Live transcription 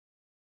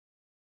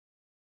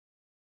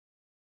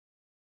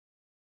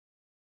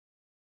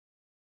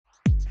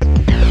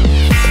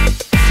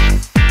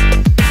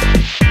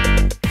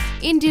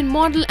Indian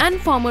model and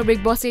former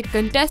Bigg Boss 8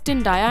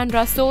 contestant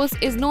Diandra Soares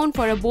is known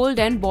for a bold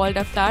and bald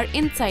avatar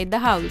inside the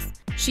house.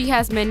 She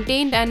has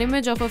maintained an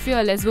image of a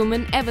fearless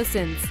woman ever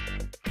since.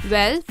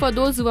 Well, for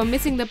those who are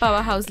missing the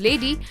powerhouse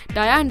lady,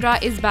 Diandra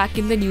is back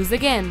in the news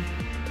again.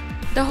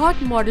 The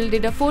hot model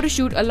did a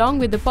photoshoot along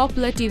with the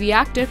popular TV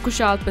actor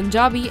Kushal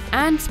Punjabi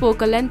and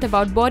spoke a length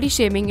about body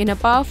shaming in a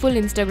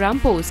powerful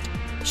Instagram post.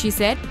 She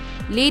said,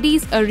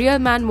 "Ladies, a real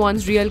man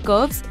wants real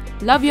curves.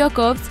 Love your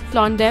curves,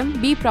 flaunt them,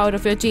 be proud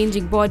of your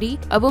changing body.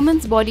 A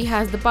woman's body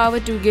has the power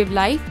to give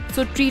life,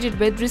 so treat it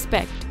with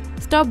respect.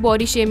 Stop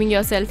body shaming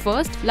yourself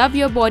first, love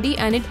your body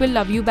and it will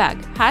love you back.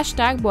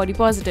 #body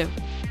positive."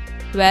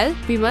 Well,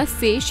 we must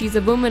say she's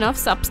a woman of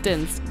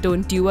substance.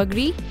 Don't you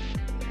agree?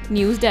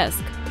 News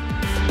Desk.